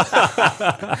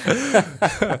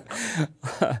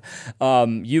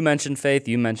 You mentioned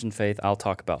faith. I'll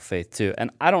talk about faith too.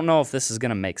 And I don't know if this is going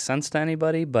to make sense to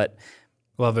anybody, but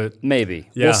love it. Maybe.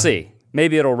 Yeah. We'll see.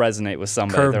 Maybe it'll resonate with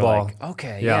somebody. They're Curveball. like,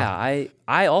 okay, yeah,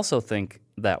 I also think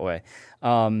that way.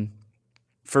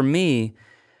 For me,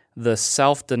 the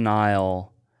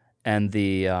self-denial and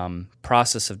the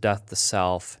process of death to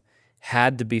self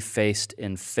had to be faced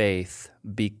in faith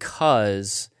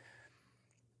because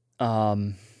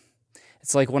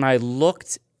it's like when I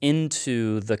looked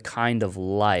into the kind of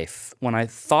life, when I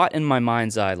thought in my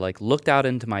mind's eye, like looked out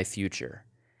into my future,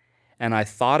 and I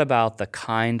thought about the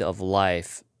kind of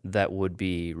life that would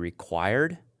be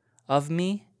required of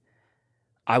me,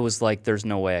 I was like, there's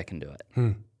no way I can do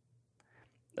it.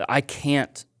 I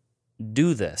can't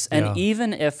do this. And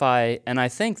even if and I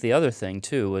think the other thing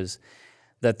too was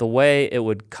that the way it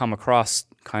would come across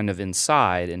kind of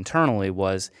internally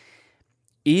was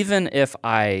even if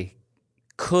I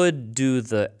could do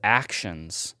the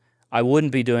actions, I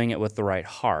wouldn't be doing it with the right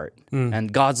heart.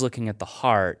 And God's looking at the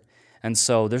heart. And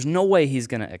so there's no way he's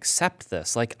going to accept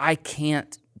this. Like, I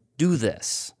can't do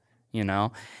this, you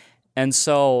know? And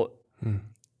so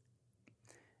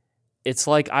it's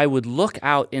like I would look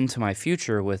out into my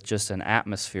future with just an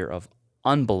atmosphere of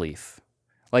unbelief.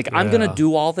 Like, I'm going to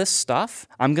do all this stuff.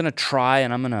 I'm going to try,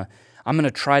 and I'm going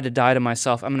to try to die to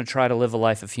myself. I'm going to try to live a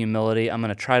life of humility. I'm going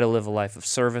to try to live a life of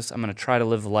service. I'm going to try to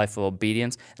live a life of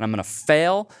obedience. And I'm going to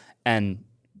fail, and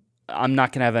I'm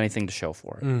not going to have anything to show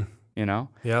for it, you know?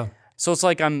 Yeah. So it's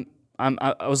like I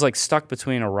was like stuck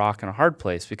between a rock and a hard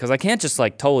place because I can't just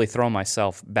like totally throw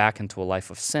myself back into a life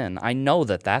of sin. I know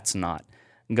that that's not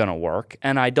going to work,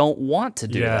 and I don't want to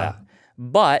do that.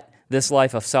 But this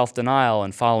life of self-denial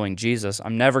and following Jesus,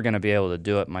 I'm never going to be able to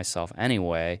do it myself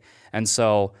anyway. And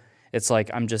so it's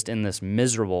like I'm just in this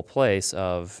miserable place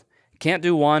of can't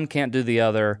do one, can't do the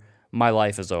other. My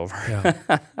life is over.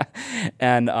 Yeah.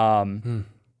 And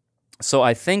so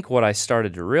I think what I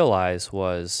started to realize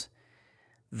was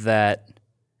that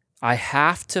I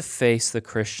have to face the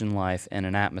Christian life in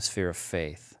an atmosphere of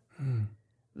faith,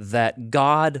 that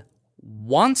God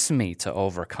wants me to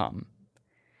overcome.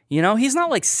 You know, he's not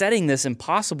like setting this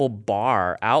impossible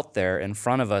bar out there in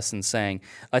front of us and saying,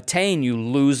 attain, you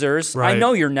losers. Right. I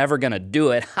know you're never going to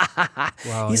do it.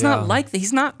 Wow, he's not like that.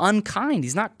 He's not unkind.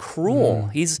 He's not cruel.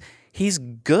 He's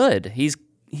good.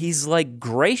 He's like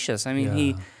gracious. I mean,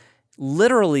 he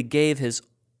literally gave his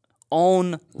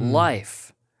own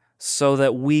life so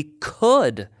that we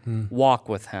could walk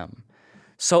with him.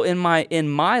 So in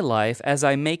my life, as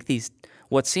I make these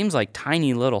what seems like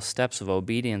tiny little steps of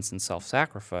obedience and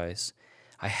self-sacrifice,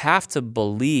 I have to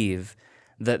believe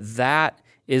that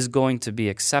is going to be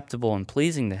acceptable and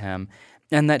pleasing to him,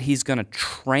 and that he's going to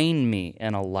train me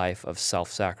in a life of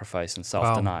self-sacrifice and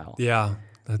self-denial. Wow. Yeah.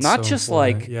 That's not so just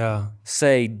important. like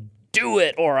say, do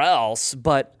it or else,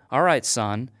 but all right,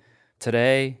 son,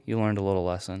 today you learned a little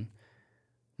lesson.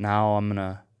 Now I'm going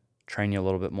to train you a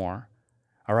little bit more.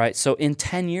 All right, so in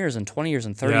 10 years and 20 years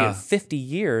and 30 and 50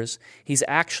 years, he's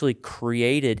actually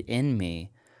created in me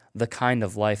the kind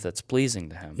of life that's pleasing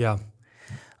to him. Yeah.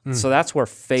 So that's where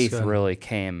faith really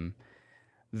came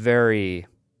very,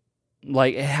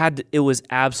 like it was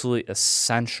absolutely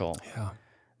essential. Yeah.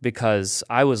 Because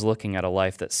I was looking at a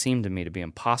life that seemed to me to be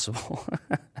impossible.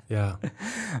 Yeah.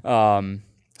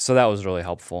 So that was really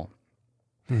helpful.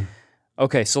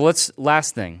 Okay, so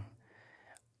last thing.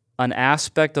 An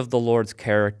aspect of the Lord's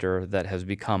character that has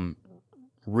become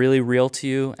really real to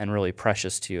you and really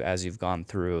precious to you as you've gone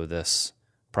through this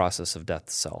process of death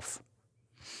to self.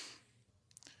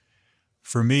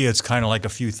 For me, it's kind of like a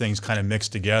few things kind of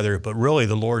mixed together, but really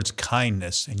the Lord's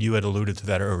kindness, and you had alluded to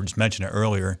that or just mentioned it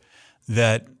earlier,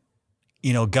 that,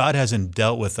 you know, God hasn't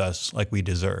dealt with us like we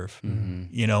deserve,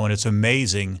 you know, and it's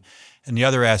amazing. And the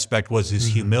other aspect was his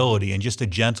humility and just a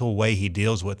gentle way he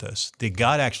deals with us. That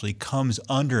God actually comes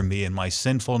under me in my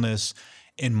sinfulness,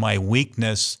 in my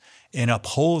weakness, and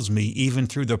upholds me even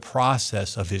through the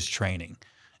process of his training.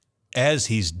 As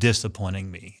he's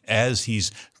disciplining me, as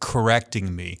he's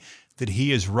correcting me, that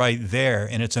he is right there.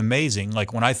 And it's amazing.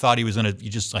 Like when I thought he was going to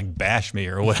just like bash me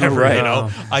or whatever, you know,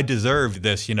 I deserved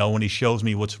this, you know, when he shows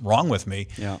me what's wrong with me,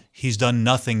 he's done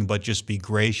nothing but just be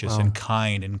gracious and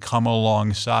kind and come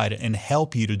alongside and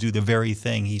help you to do the very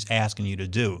thing he's asking you to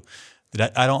do.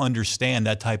 That I don't understand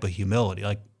that type of humility.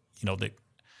 Like, you know,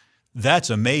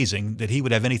 that's amazing that he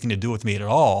would have anything to do with me at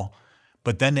all.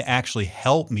 But then to actually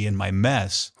help me in my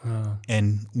mess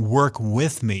and work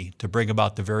with me to bring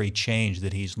about the very change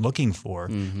that he's looking for,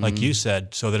 like you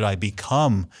said, so that I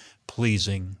become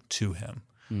pleasing to him.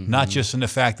 not just in the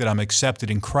fact that I'm accepted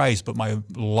in Christ, but my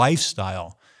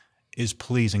lifestyle is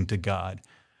pleasing to God.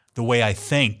 The way I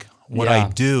think, what I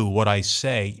do, what I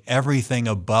say, everything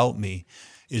about me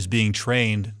is being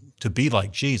trained to be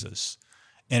like Jesus.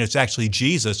 And it's actually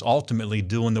Jesus ultimately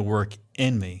doing the work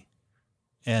in me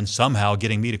and somehow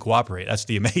getting me to cooperate. That's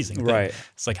the amazing thing. Right.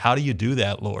 It's like, how do you do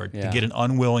that, Lord? To get an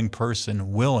unwilling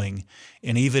person willing.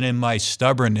 And even in my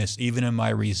stubbornness, even in my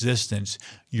resistance,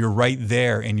 you're right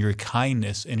there in your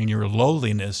kindness and in your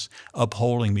lowliness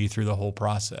upholding me through the whole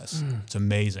process. It's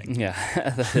amazing. Yeah,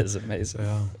 that is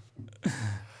amazing.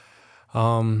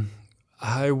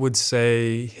 I would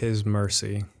say his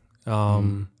mercy.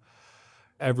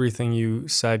 Everything you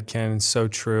said, Ken, is so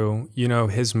true. You know,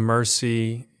 his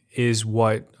mercy is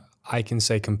what I can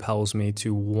say compels me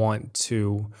to want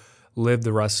to live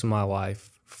the rest of my life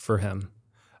for him.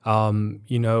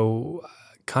 You know,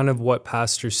 kind of what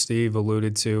Pastor Steve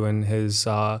alluded to in his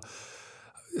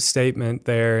statement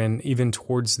there, and even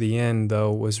towards the end,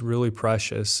 though, was really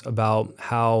precious about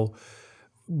how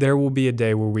there will be a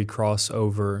day where we cross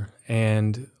over.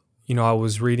 And, you know, I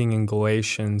was reading in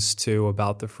Galatians too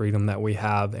about the freedom that we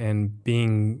have and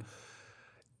being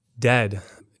dead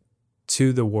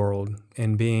to the world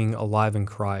and being alive in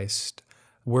Christ.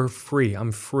 We're free.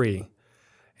 I'm free.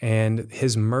 And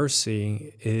his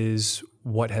mercy is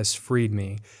what has freed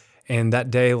me. And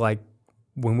that day, like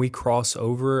when we cross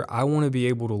over, I want to be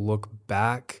able to look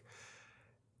back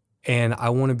and I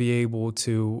want to be able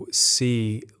to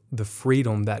see the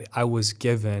freedom that I was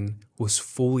given was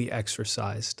fully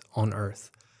exercised on earth.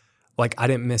 Like I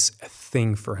didn't miss a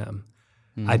thing for him.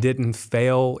 I didn't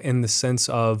fail in the sense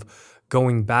of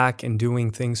going back and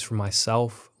doing things for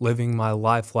myself, living my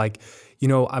life. Like, you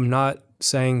know, I'm not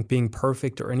saying being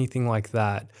perfect or anything like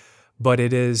that, but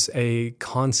it is a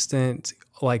constant,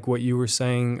 like what you were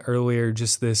saying earlier,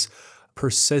 just this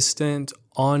persistent,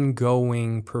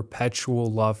 ongoing, perpetual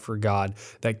love for God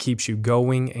that keeps you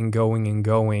going and going and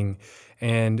going.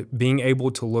 And being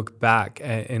able to look back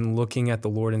and looking at the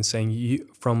Lord and saying,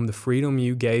 from the freedom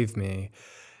you gave me,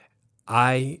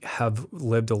 I have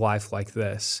lived a life like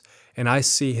this. And I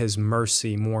see his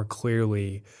mercy more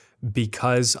clearly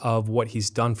because of what he's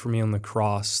done for me on the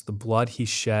cross, the blood he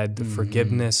shed, the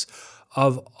forgiveness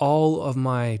of all of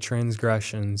my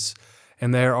transgressions.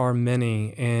 And there are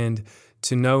many. And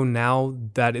to know now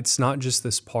that it's not just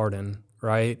this pardon,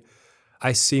 right?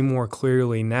 I see more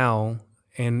clearly now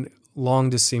and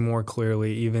long to see more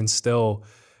clearly, even still,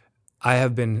 I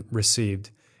have been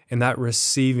received. And that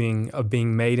receiving of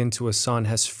being made into a son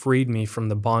has freed me from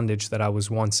the bondage that I was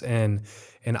once in.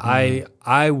 And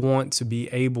I want to be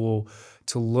able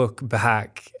to look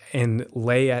back and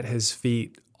lay at his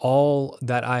feet all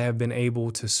that I have been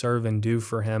able to serve and do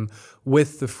for him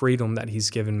with the freedom that he's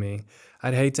given me.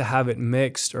 I'd hate to have it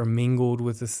mixed or mingled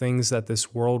with the things that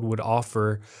this world would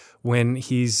offer when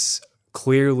he's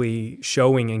clearly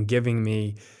showing and giving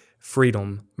me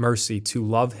freedom, mercy to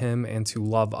love him and to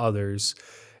love others.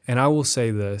 And I will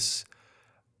say this,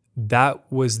 that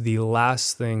was the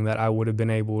last thing that I would have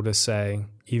been able to say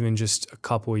even just a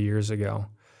couple of years ago,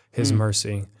 his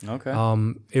mercy. Okay.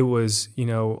 It was, you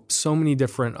know, so many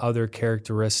different other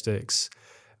characteristics.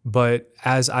 But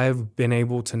as I've been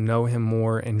able to know him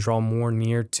more and draw more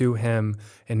near to him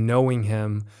and knowing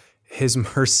him, his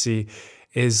mercy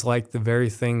is like the very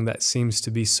thing that seems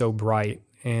to be so bright.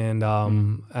 And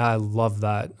I love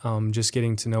that, just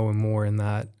getting to know him more in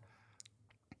that.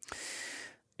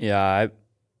 Yeah,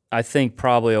 I think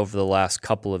probably over the last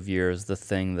couple of years, the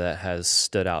thing that has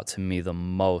stood out to me the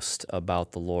most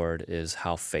about the Lord is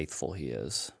how faithful he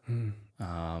is.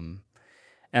 And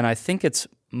I think it's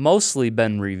mostly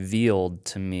been revealed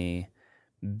to me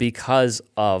because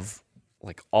of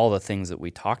like all the things that we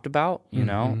talked about, you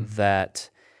know, that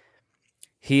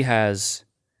he has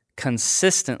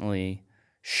consistently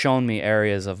shown me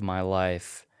areas of my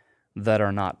life that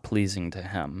are not pleasing to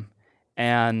him.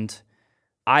 And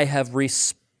I have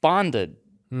responded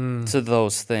to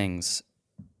those things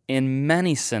in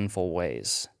many sinful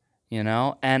ways, you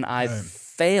know, and I've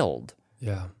failed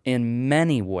in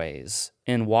many ways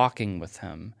in walking with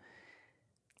him.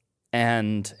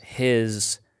 And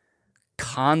his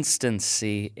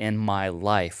constancy in my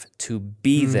life to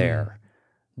be there,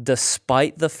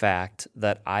 despite the fact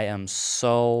that I am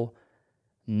so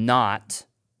not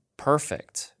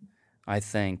perfect, I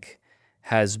think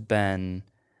has been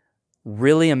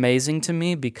really amazing to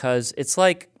me, because it's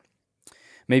like,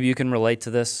 maybe you can relate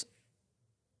to this.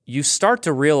 You start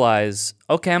to realize,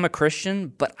 okay, I'm a Christian,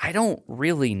 but I don't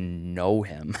really know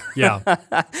him. Yeah.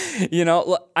 You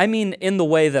know, I mean, in the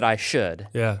way that I should.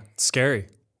 Yeah. It's scary.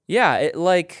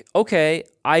 Okay,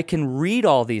 I can read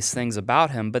all these things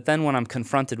about him, but then when I'm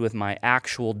confronted with my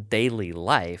actual daily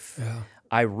life,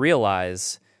 I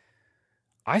realize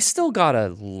I still gotta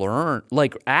learn,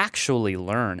 actually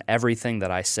learn everything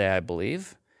that I say I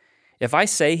believe. If I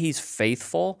say he's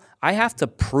faithful, I have to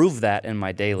prove that in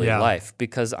my daily life,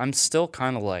 because I'm still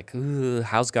kind of like,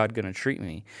 how's God going to treat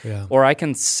me? Yeah. Or I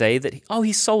can say that,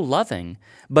 he's so loving,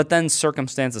 but then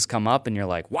circumstances come up and you're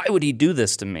like, why would he do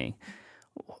this to me?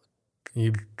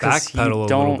 You backpedal a little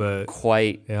don't bit.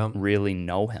 Quite really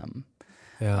know him.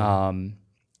 Yeah.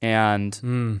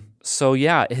 So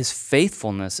his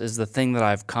faithfulness is the thing that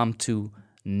I've come to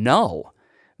know,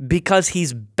 because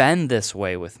he's been this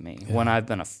way with me. When I've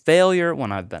been a failure,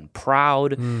 when I've been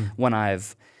proud, when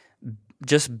I've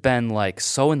just been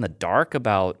so in the dark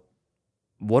about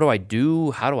what do I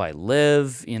do, how do I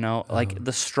live,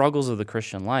 the struggles of the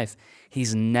Christian life,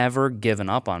 he's never given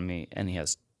up on me, and he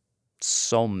has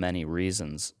so many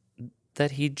reasons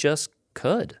that he just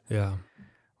could. Yeah.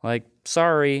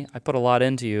 Sorry, I put a lot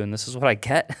into you, and this is what I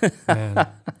get. Man,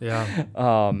 yeah.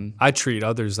 I treat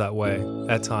others that way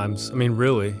at times. I mean,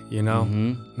 really,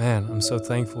 Man, I'm so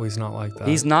thankful he's not like that.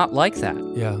 He's not like that.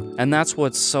 Yeah. And that's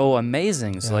what's so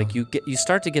amazing. It's you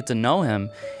start to get to know him,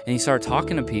 and you start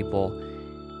talking to people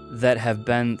that have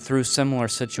been through similar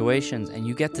situations, and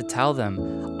you get to tell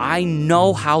them, I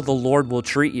know how the Lord will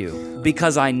treat you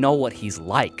because I know what he's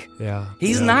like. Yeah.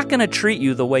 He's not going to treat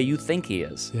you the way you think he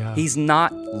is. Yeah. He's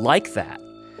not like that.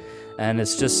 And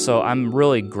it's just I'm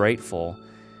really grateful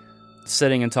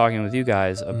sitting and talking with you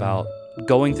guys about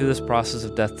going through this process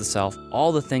of death to self,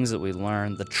 all the things that we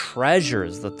learn, the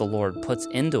treasures that the Lord puts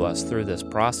into us through this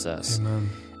process. Amen.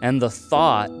 And the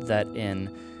thought that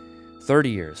in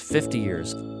 30 years, 50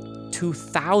 years,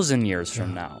 2,000 years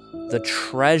from now, the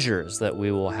treasures that we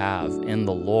will have in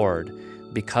the Lord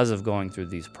because of going through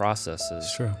these processes.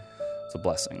 It's true. It's a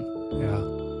blessing. Yeah.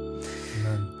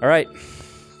 Amen. All right.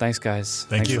 Thanks, guys.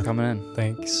 Thanks for coming in.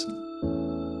 Thanks.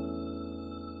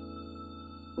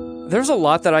 There's a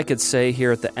lot that I could say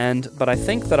here at the end, but I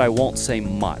think that I won't say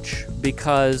much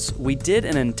because we did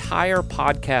an entire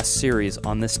podcast series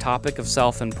on this topic of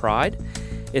self and pride.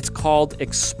 It's called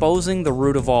Exposing the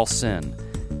Root of All Sin.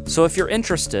 So if you're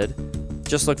interested,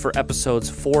 just look for episodes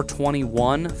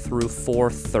 421 through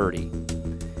 430.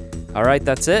 All right,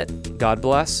 that's it. God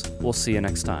bless. We'll see you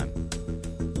next time.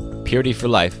 Purity for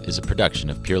Life is a production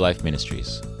of Pure Life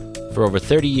Ministries. For over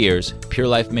 30 years, Pure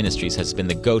Life Ministries has been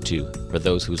the go-to for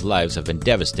those whose lives have been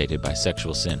devastated by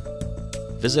sexual sin.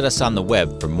 Visit us on the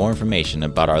web for more information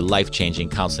about our life-changing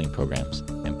counseling programs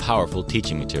and powerful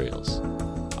teaching materials.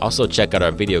 Also check out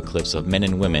our video clips of men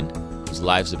and women whose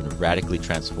lives have been radically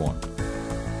transformed.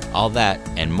 All that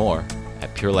and more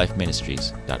at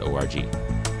purelifeministries.org.